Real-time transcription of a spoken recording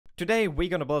Today we're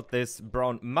gonna build this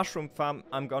brown mushroom farm.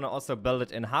 I'm gonna also build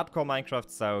it in hardcore Minecraft,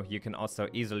 so you can also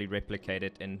easily replicate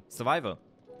it in survival.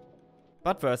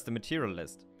 But first, the material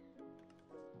list.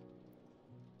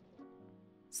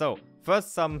 So,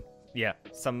 first some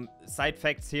side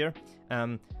facts here.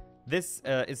 This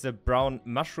is a brown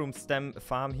mushroom stem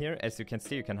farm here. As you can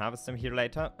see, you can harvest them here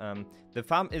later. The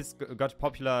farm got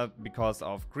popular because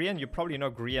of Grian. You probably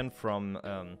know Grian from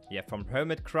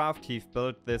Hermit Craft. He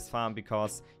built this farm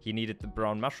because he needed the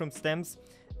brown mushroom stems.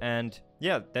 And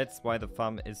yeah, that's why the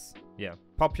farm is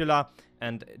popular.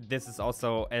 And this is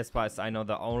also, as far as I know,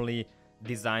 the only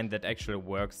design that actually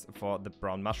works for the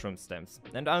brown mushroom stems.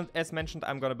 And as mentioned,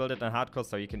 I'm gonna build it in hardcore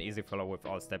so you can easily follow with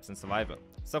all steps in survival.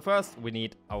 So first we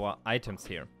need our items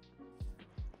here.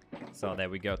 So there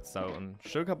we go. So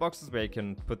sugar boxes where you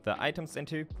can put the items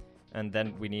into. And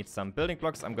then we need some building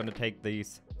blocks. I'm gonna take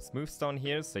these smooth stone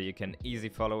here so you can easily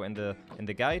follow in the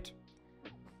guide.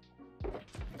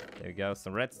 There we go,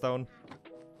 some redstone.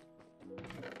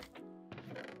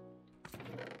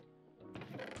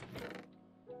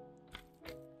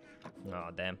 Oh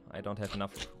damn, I don't have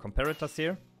enough comparators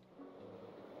here.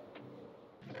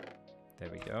 There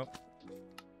we go.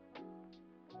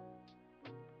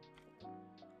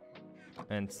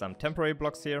 And some temporary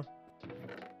blocks here.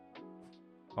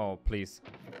 Oh, please.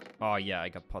 Oh yeah, I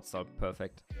got pot salt,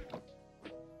 perfect.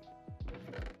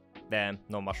 Damn,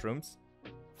 no mushrooms.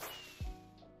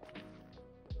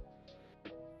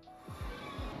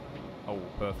 Oh,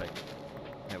 perfect.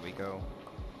 There we go.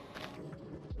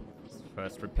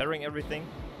 First repairing everything,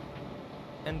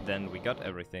 and then we got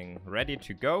everything ready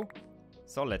to go.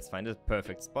 So let's find a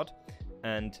perfect spot.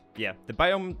 And yeah, the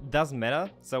biome doesn't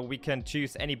matter, so we can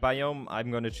choose any biome.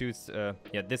 I'm gonna choose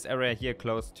this area here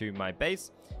close to my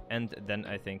base, and then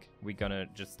I think we're gonna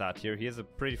just start here. Here's a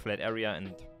pretty flat area,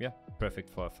 and yeah, perfect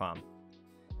for a farm.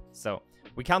 So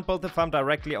we can't build the farm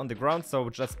directly on the ground, so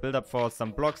just build up for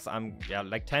some blocks.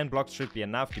 Like 10 blocks should be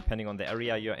enough depending on the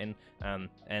area you're in.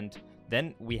 And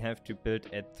then we have to build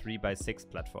a 3x6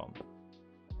 platform.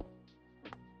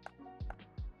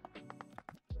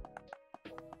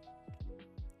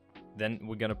 Then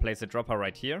we're gonna place a dropper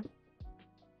right here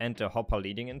and a hopper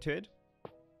leading into it.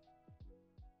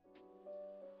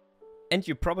 And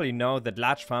you probably know that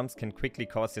large farms can quickly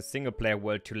cause your single player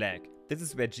world to lag. This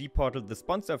is where Gportal, the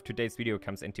sponsor of today's video,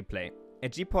 comes into play.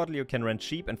 At Gportal you can run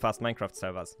cheap and fast Minecraft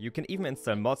servers. You can even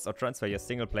install mods or transfer your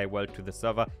single player world to the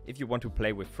server if you want to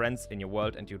play with friends in your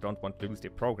world and you don't want to lose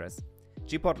your progress.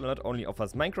 Gportal not only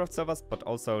offers Minecraft servers, but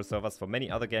also servers for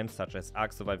many other games such as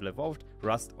Ark Survival Evolved,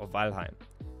 Rust or Valheim.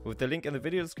 With the link in the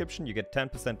video description you get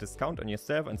 10% discount on your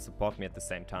server and support me at the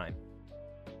same time.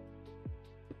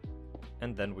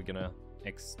 And then we're gonna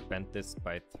expand this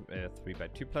by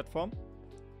 3x2 platform.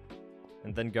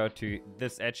 And then go to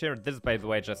this edge here. This is, by the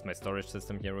way, just my storage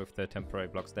system here with the temporary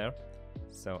blocks there.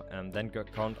 So then go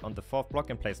count on the 4th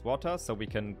block and place water, so we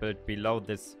can build below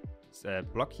this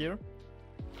block here.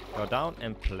 Go down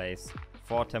and place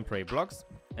 4 temporary blocks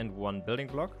and 1 building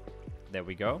block. There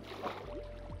we go.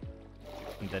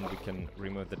 And then we can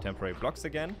remove the temporary blocks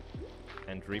again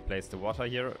and replace the water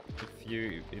here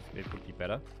if it would be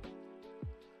better.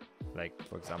 Like,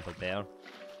 for example, there.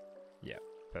 Yeah,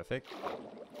 perfect.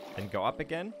 Then go up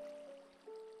again.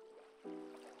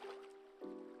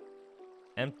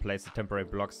 And place the temporary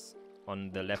blocks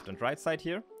on the left and right side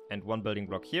here. And 1 building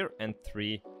block here and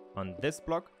 3 on this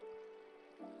block.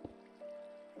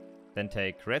 Then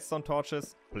take redstone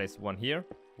torches, place 1 here.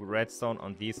 Redstone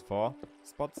on these 4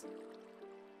 spots.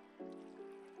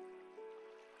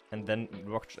 And then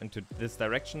walk into this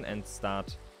direction and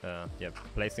start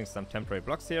placing some temporary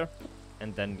blocks here.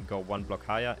 And then go 1 block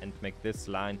higher and make this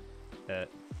line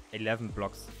 11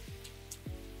 blocks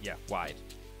wide.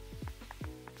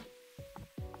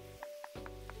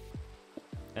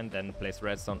 And then place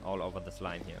redstone all over this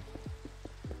line here.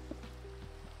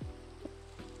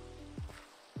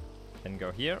 Then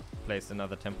go here, place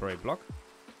another temporary block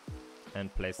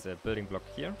and place a building block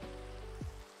here.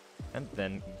 And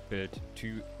then build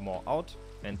 2 more out,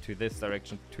 and to this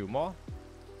direction 2 more.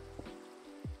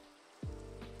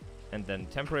 And then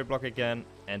temporary block again,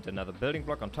 and another building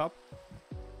block on top.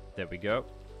 There we go.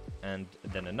 And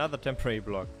then another temporary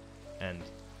block, and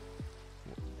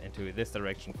into this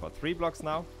direction for 3 blocks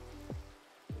now.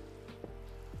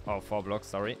 Oh, 4 blocks,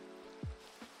 sorry.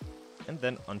 And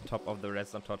then on top of the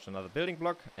redstone torch another building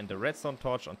block, and the redstone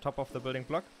torch on top of the building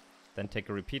block. Then take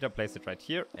a repeater, place it right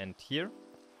here and here.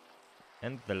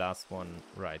 And the last one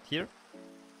right here.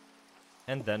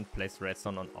 And then place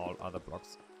redstone on all other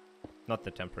blocks. Not the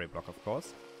temporary block, of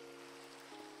course.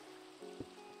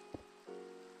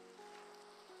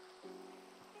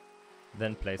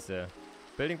 Then place a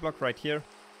building block right here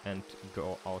and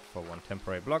go out for one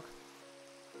temporary block.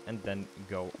 And then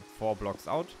go 4 blocks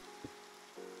out.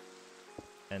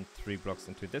 And 3 blocks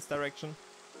into this direction.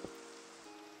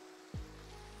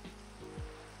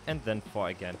 And then 4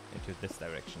 again into this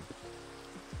direction.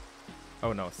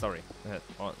 Oh no, sorry.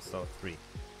 So 3.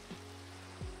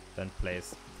 Then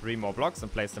place 3 more blocks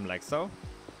and place them like so.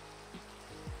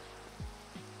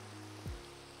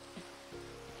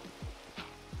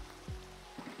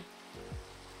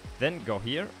 Then go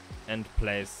here and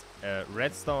place a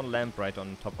redstone lamp right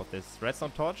on top of this redstone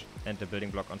torch and a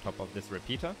building block on top of this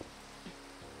repeater.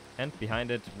 And behind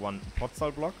it 1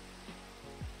 podzol block.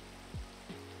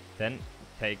 Then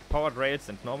take powered rails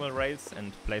and normal rails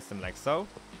and place them like so.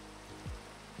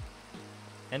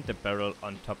 And the barrel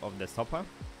on top of this hopper.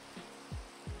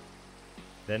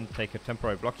 Then take a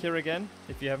temporary block here again,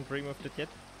 if you haven't removed it yet.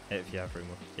 If you have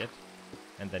removed it yet.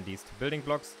 And then these 2 building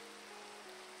blocks.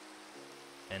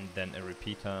 And then a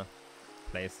repeater,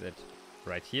 place it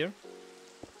right here.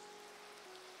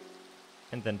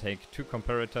 And then take 2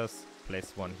 comparators,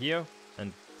 place one here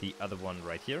and the other one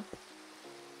right here.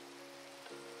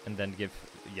 And then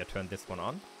turn this one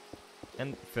on.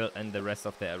 And fill in the rest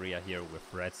of the area here with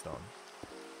redstone.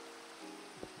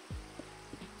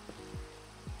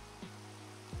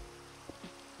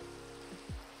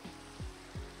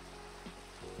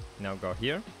 Now go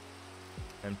here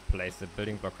and place a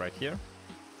building block right here.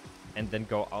 And then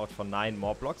go out for 9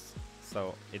 more blocks.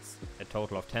 So it's a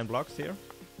total of 10 blocks here.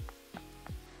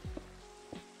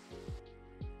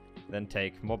 Then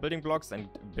take more building blocks and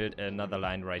build another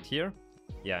line right here.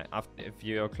 Yeah, if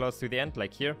you're close to the end,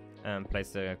 like here,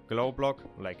 place a glow block,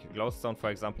 like glowstone for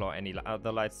example, or any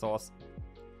other light source.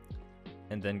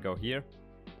 And then go here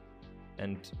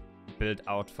and build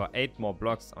out for 8 more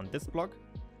blocks on this block.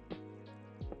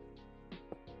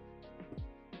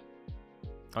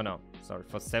 Oh no, sorry,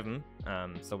 for 7.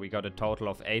 So we got a total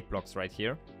of 8 blocks right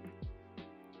here.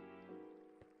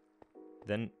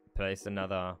 Then place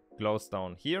another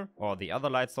glowstone here, or the other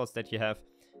light source that you have.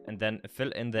 And then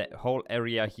fill in the whole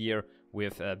area here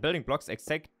with building blocks,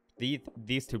 except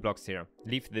these 2 blocks here.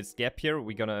 Leave this gap here,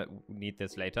 we're gonna need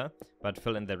this later. But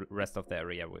fill in the rest of the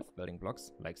area with building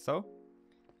blocks, like so.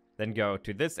 Then go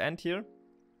to this end here.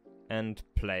 And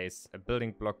place a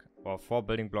building block, or 4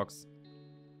 building blocks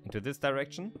into this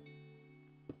direction.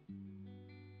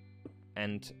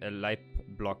 And a light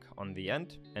block on the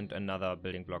end, and another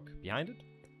building block behind it.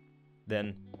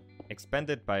 Then expand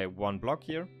it by 1 block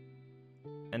here.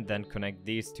 And then connect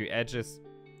these 2 edges.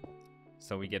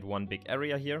 So we get 1 big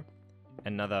area here.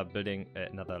 Another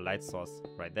light source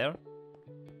right there.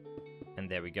 And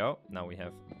there we go. Now we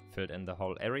have filled in the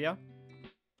whole area.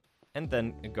 And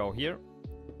then go here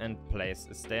and place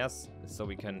stairs so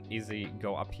we can easily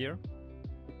go up here.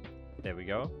 There we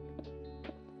go.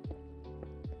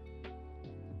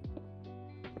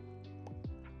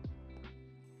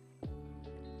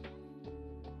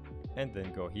 And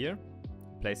then go here.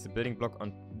 Place the building block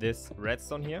on this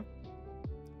redstone here.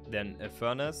 Then a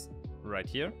furnace right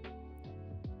here.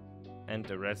 And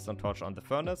a redstone torch on the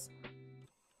furnace.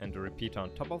 And a repeater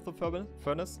on top of the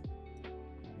furnace.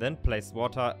 Then place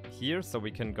water here so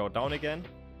we can go down again.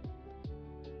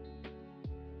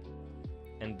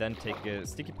 And then take a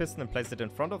sticky piston and place it in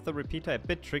front of the repeater. A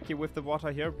bit tricky with the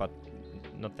water here, but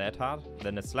not that hard.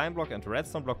 Then a slime block and a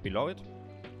redstone block below it.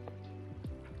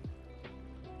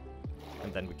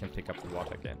 And then we can pick up the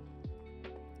water again.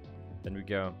 Then we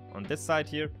go on this side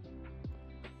here.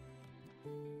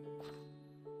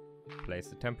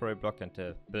 Place a temporary block and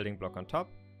a building block on top.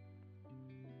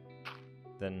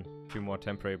 Then 2 more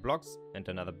temporary blocks and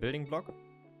another building block.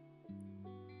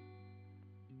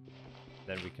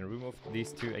 Then we can remove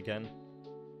these 2 again.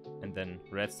 And then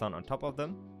redstone on top of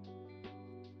them.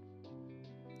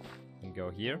 And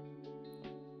go here.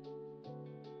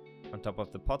 On top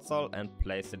of the podzol and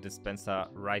place a dispenser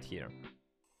right here.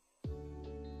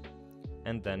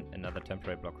 And then another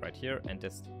temporary block right here and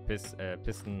this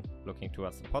piston looking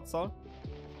towards the podzol.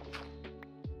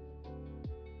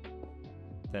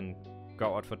 Then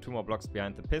go out for 2 more blocks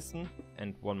behind the piston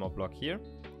and 1 more block here.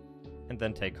 And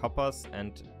then take hoppers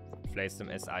and place them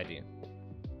as ID.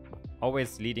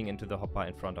 Always leading into the hopper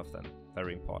in front of them.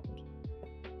 Very important.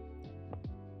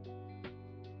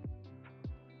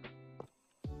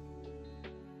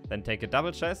 Then take a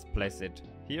double chest, place it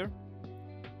here.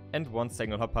 And 1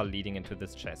 single hopper leading into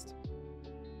this chest.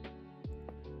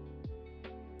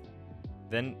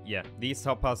 Then, yeah, these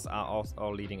hoppers are also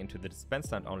all leading into the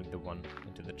dispenser and only the one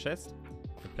into the chest.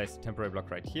 We place a temporary block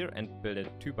right here and build a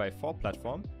 2x4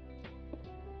 platform.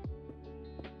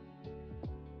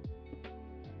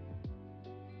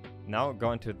 Now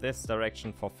go into this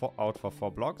direction for out for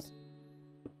 4 blocks.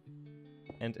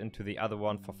 And into the other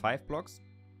one for 5 blocks.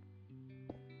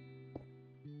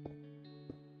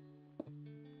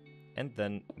 And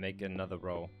then make another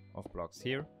row of blocks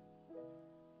here.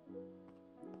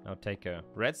 Now take a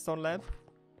redstone lamp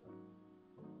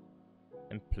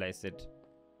and place it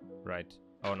right.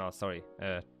 Oh no, sorry,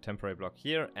 temporary block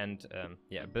here, and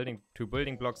yeah, 2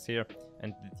 building blocks here,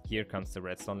 and here comes the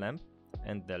redstone lamp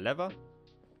and the lever.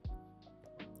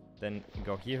 Then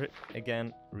go here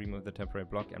again, remove the temporary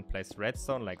block and place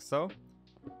redstone like so.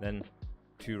 Then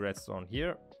 2 redstone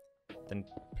here, then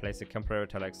place a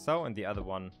comparator like so, and the other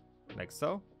one like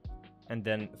so. And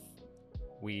then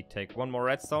we take 1 more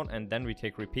redstone, and then we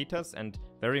take repeaters, and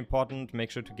very important, make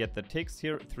sure to get the ticks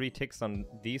here, 3 ticks on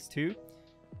these 2.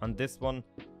 On this one,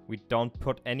 we don't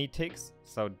put any ticks,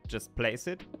 so just place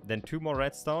it. Then 2 more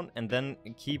redstone, and then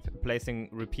keep placing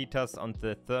repeaters on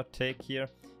the 3rd tick here,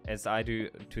 as I do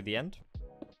to the end.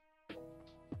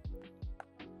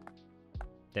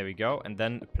 There we go, and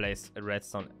then place a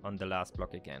redstone on the last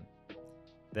block again.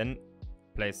 Then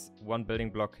place 1 building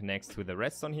block next to the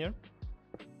redstone here.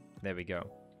 There we go.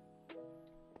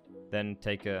 Then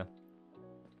take a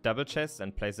double chest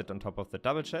and place it on top of the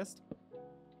double chest.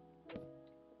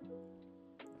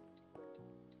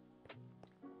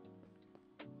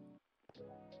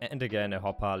 And again a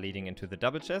hopper leading into the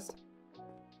double chest.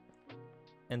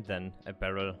 And then a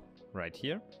barrel right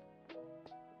here.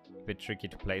 A bit tricky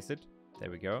to place it.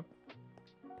 There we go.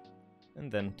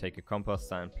 And then take a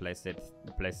composter and place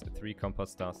 3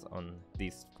 composters on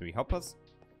these 3 hoppers.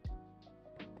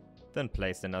 Then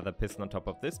place another piston on top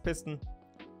of this piston.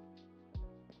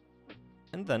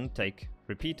 And then take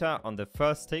repeater on the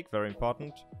first tick, very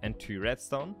important, and 2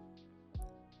 redstone.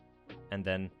 And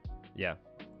then, yeah,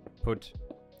 put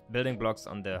building blocks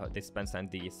on the dispenser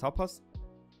and these hoppers.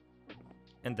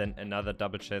 And then another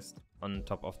double chest on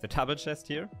top of the double chest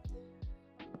here.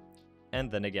 And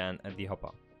then again at the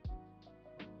hopper.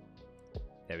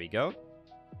 There we go.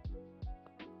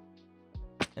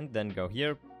 And then go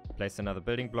here, place another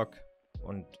building block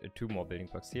and 2 more building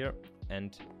blocks here,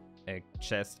 and a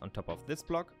chest on top of this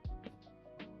block.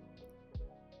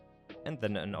 And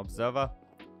then an observer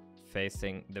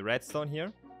facing the redstone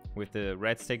here, with the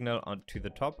red signal onto the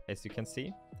top, as you can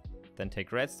see. Then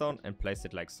take redstone and place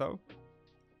it like so.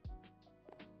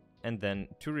 And then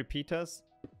 2 repeaters.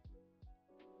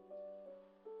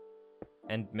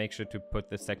 And make sure to put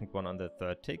the second one on the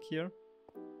 3rd tick here.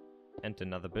 And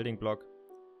another building block.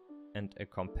 And a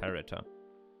comparator.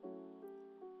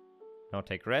 Now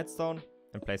take redstone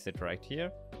and place it right here.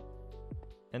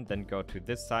 And then go to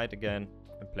this side again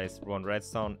and place 1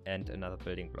 redstone and another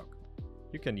building block.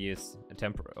 You can use a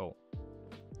temporary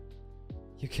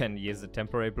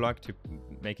block to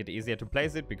make it easier to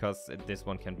place it, because this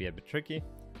one can be a bit tricky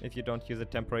if you don't use a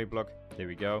temporary block. There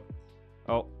we go.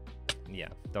 Oh, yeah,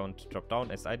 don't drop down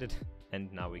as I did.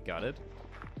 And now we got it.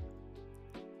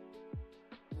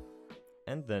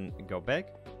 And then go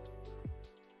back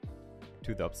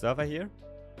to the observer here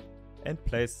and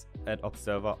place an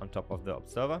observer on top of the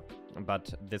observer.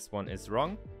 But this one is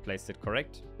wrong. Place it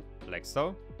correct, like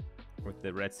so, with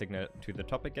the red signal to the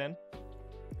top again.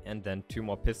 And then 2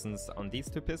 more pistons on these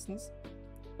 2 pistons.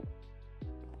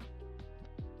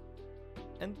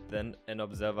 And then an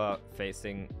observer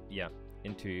facing, yeah,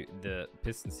 into the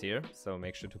pistons here. So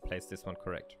make sure to place this one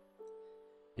correct.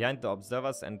 Behind the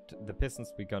observers and the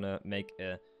pistons, we're gonna make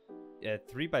a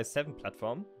 3x7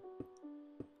 platform.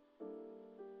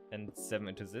 And 7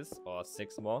 into this, or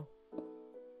 6 more.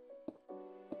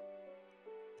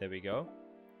 There we go.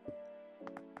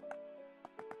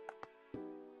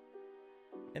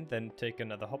 And then take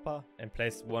another hopper and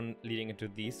place 1 leading into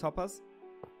these hoppers.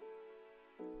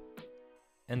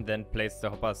 And then place the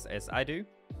hoppers as I do.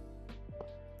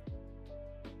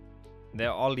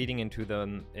 They're all leading into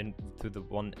the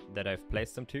one that I've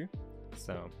placed them to.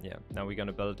 So yeah, now we're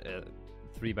gonna build a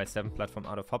 3x7 platform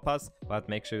out of hoppers, but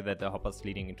make sure that the hoppers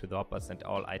leading into the hoppers and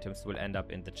all items will end up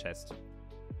in the chest.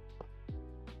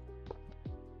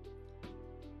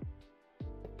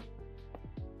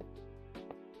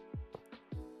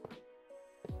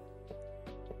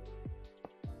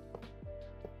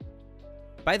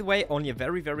 By the way, only a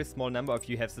very small number of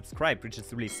you have subscribed, which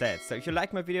is really sad. So if you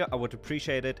like my video, I would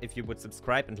appreciate it if you would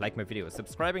subscribe and like my video.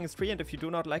 Subscribing is free, and if you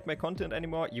do not like my content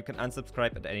anymore, you can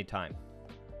unsubscribe at any time.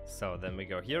 So then we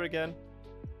go here again.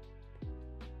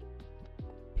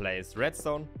 Place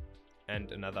redstone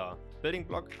and another building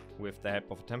block with the help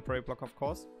of a temporary block, of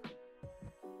course.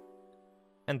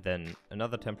 And then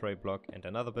another temporary block and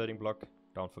another building block.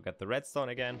 Don't forget the redstone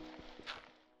again.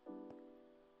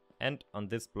 And on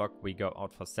this block we go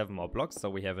out for 7 more blocks, so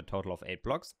we have a total of 8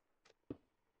 blocks.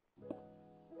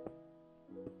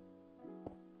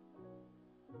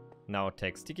 Now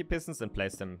take sticky pistons and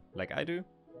place them like I do.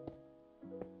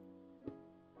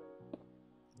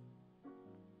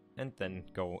 And then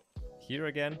go here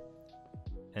again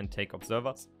and take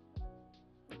observers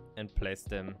and place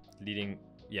them leading,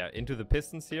 into the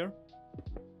pistons here.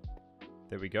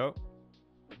 There we go.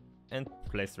 And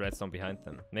place redstone behind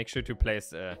them. Make sure to place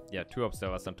 2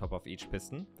 observers on top of each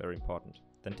piston. Very important.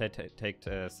 Then take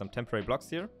some temporary blocks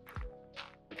here.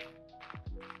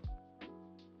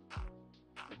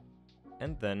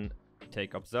 And then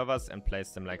take observers and place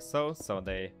them like so. So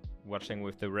they watching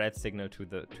with the red signal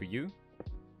to you.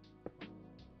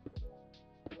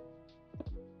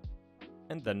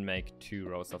 And then make 2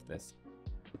 rows of this.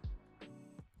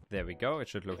 There we go. It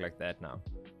should look like that now.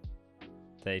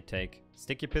 They take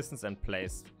sticky pistons and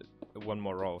place 1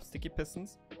 more row of sticky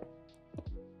pistons.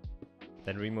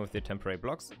 Then remove the temporary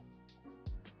blocks.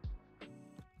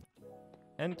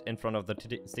 And in front of the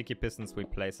sticky pistons we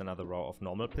place another row of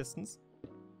normal pistons.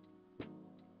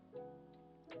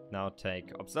 Now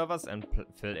take observers and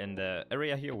fill in the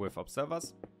area here with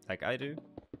observers, like I do.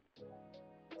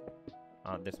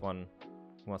 This one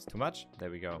was too much. There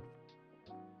we go.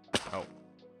 Oh.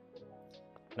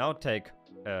 Now take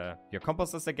your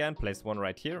composters again, place 1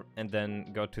 right here, and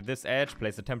then go to this edge,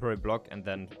 place a temporary block, and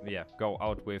then go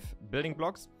out with building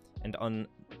blocks. And on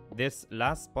this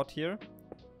last spot here,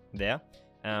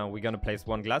 we're gonna place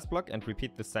 1 glass block and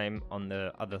repeat the same on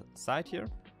the other side here.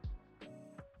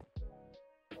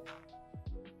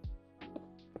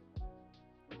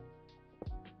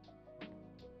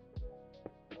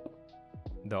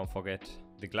 Don't forget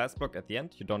the glass block at the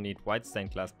end. You don't need white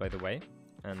stained glass, by the way.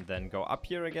 And then go up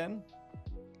here again.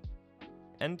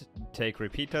 And take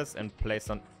repeaters and place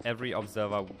on every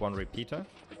observer 1 repeater.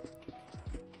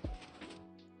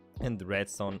 And the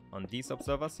redstone on these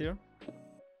observers here.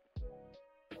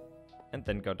 And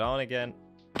then go down again.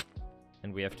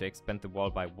 And we have to expand the wall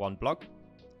by 1 block.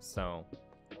 So,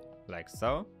 like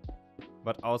so.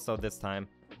 But also this time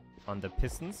on the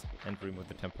pistons and remove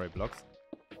the temporary blocks.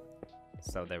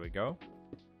 So there we go.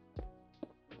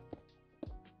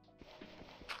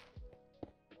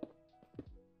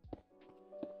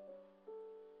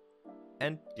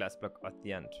 And glass block at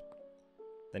the end.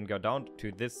 Then go down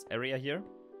to this area here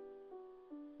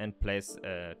and place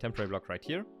a temporary block right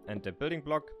here and a building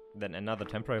block, then another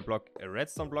temporary block, a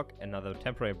redstone block, another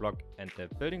temporary block and a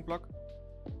building block.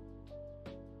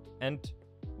 And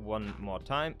 1 more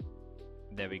time.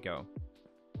 There we go.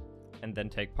 And then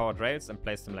take powered rails and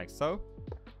place them like so.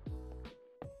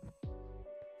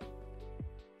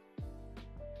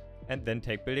 And then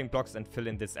take building blocks and fill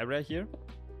in this area here.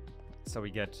 So we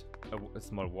get a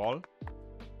small wall.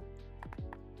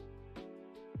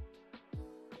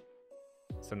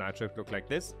 So now it should look like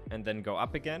this. And then go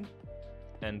up again.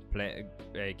 And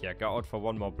go out for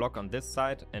 1 more block on this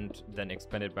side. And then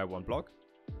expand it by 1 block.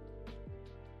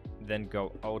 Then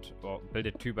go out or build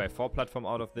a 2x4 platform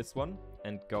out of this one.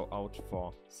 And go out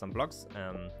for some blocks.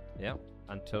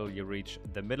 Until you reach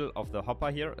the middle of the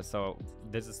hopper here. So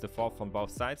this is the 4 from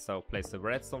both sides. So place the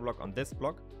redstone block on this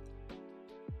block.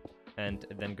 And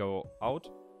then go out.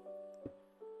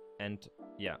 And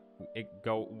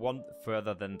go 1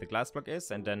 further than the glass block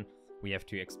is. And then we have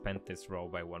to expand this row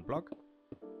by 1 block.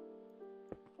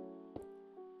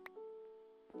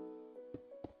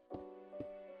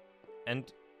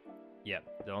 And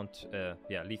don't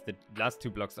leave the last 2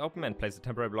 blocks open and place a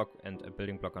temporary block and a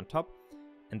building block on top.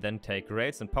 And then take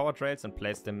rails and powered rails and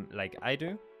place them like I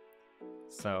do.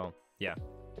 So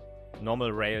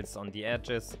normal rails on the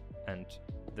edges and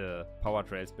the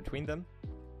powered rails between them.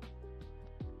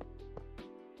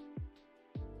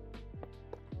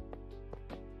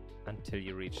 Until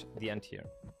you reach the end here.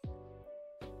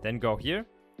 Then go here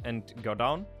and go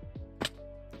down.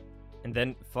 And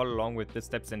then follow along with the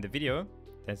steps in the video.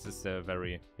 This is a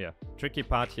very tricky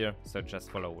part here, so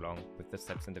just follow along with the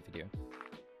steps in the video.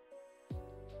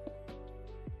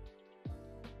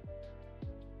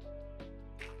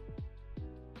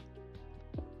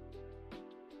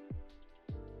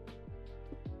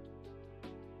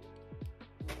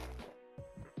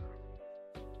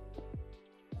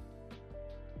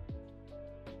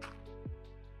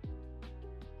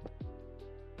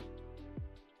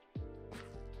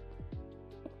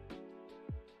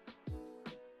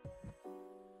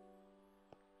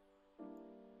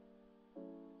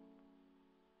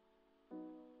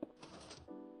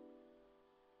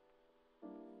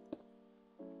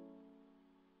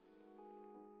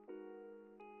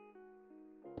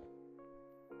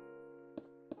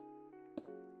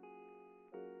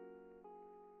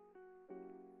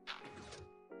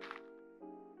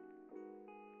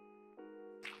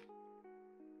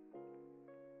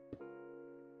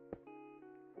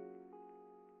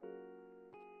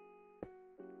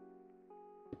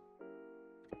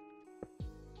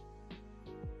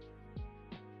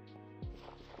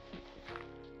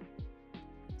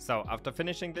 So after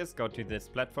finishing this, go to this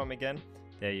platform again.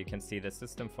 There you can see the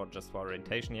system for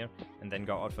orientation here, and then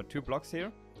go out for 2 blocks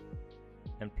here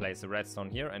and place a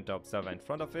redstone here and the observer in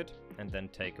front of it, and then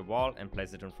take a wall and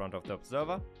place it in front of the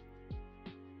observer.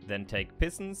 Then take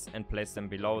pistons and place them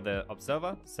below the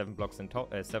observer, 7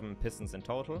 pistons in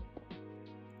total.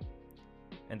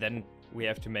 And then we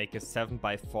have to make a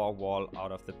 7x4 wall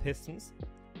out of the pistons.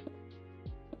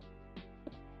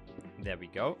 There we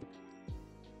go.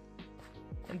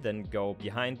 And then go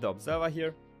behind the observer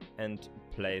here and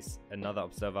place another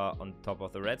observer on top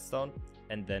of the redstone,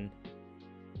 and then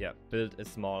build a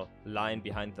small line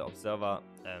behind the observer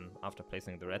after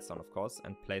placing the redstone, of course,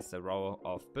 and place a row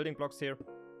of building blocks here.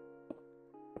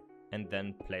 And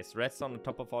then place redstone on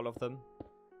top of all of them.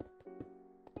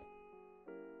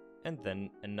 And then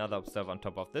another observer on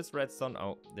top of this redstone.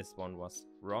 Oh, this one was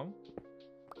wrong.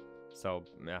 So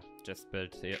yeah, just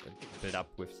build up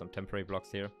with some temporary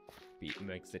blocks here.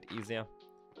 Makes it easier.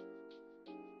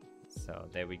 So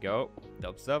there we go. The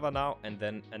observer now, and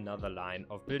then another line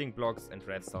of building blocks and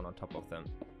redstone on top of them.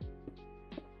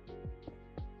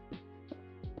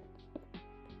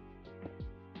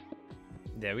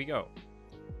 There we go.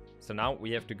 So now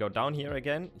we have to go down here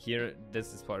again. Here,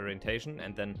 this is for orientation,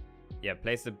 and then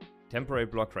place a temporary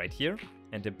block right here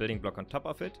and a building block on top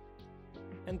of it,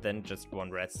 and then just 1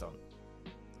 redstone.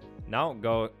 Now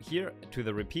go here to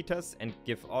the repeaters and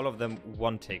give all of them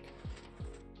 1 tick.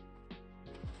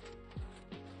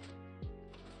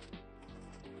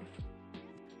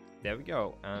 There we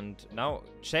go. And now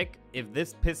check if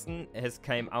this piston has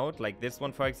came out, like this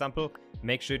one for example.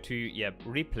 Make sure to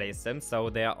replace them so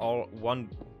they are all 1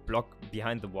 block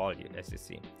behind the wall, as you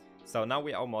see. So now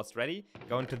we're almost ready.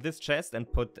 Go into this chest and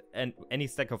put any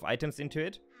stack of items into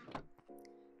it.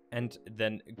 And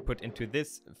then put into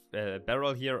this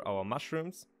barrel here our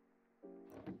mushrooms.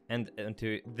 And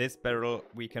into this barrel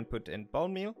we can put in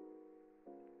bone meal.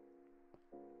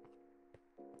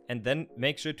 And then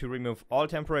make sure to remove all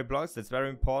temporary blocks. That's very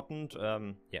important.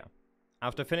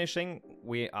 After finishing,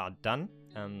 we are done.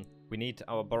 We need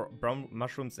our brown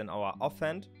mushrooms in our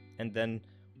offhand. And then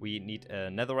we need a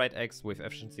netherite axe with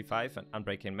efficiency 5 and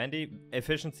unbreaking Mandy.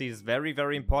 Efficiency is very,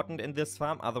 very important in this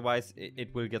farm. Otherwise,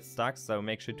 it will get stuck. So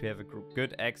make sure to have a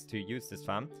good axe to use this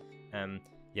farm.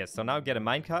 So now get a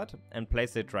minecart and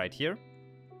place it right here.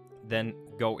 Then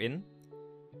go in.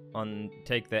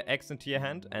 Take the axe into your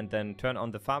hand and then turn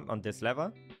on the farm on this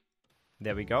lever.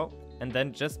 There we go. And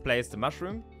then just place the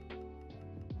mushroom.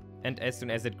 And as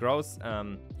soon as it grows,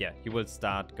 you will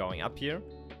start going up here.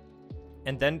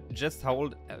 And then just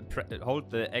hold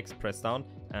the X pressed down,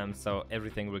 so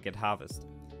everything will get harvested.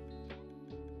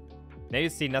 Now you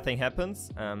see nothing happens,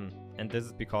 and this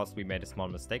is because we made a small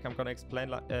mistake. I'm gonna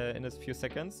explain in a few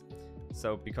seconds.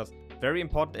 So because very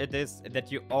important it is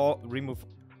that you all remove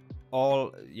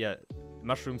all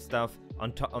mushroom stuff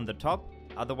on the top,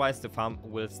 otherwise the farm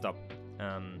will stop.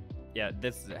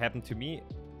 This happened to me,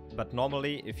 but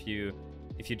normally if you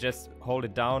just hold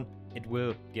it down, it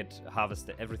will get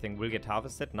harvested. Everything will get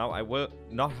harvested. Now I will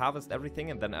not harvest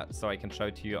everything, and then so I can show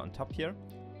it to you on top here.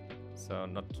 So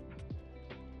not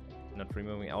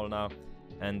removing all now.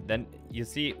 And then you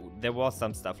see there was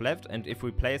some stuff left, and if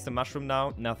we place a mushroom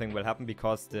now, nothing will happen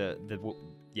because the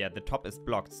top is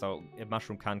blocked, so a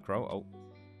mushroom can't grow. Oh,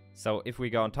 so if we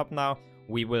go on top now,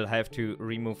 we will have to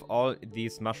remove all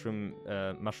these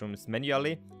mushrooms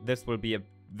manually. This will be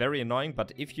very annoying,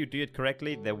 but if you do it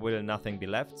correctly, there will nothing be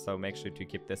left. So make sure to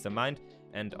keep this in mind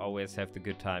and always have the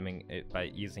good timing by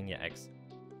using your axe.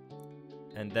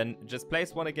 And then just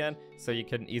place one again so you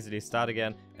can easily start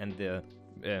again, and the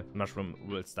mushroom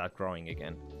will start growing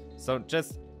again. So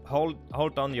just hold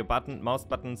down your mouse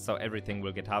button so everything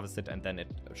will get harvested, and then it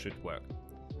should work.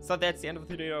 So that's the end of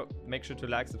the video. Make sure to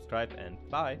like, subscribe, and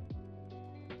bye.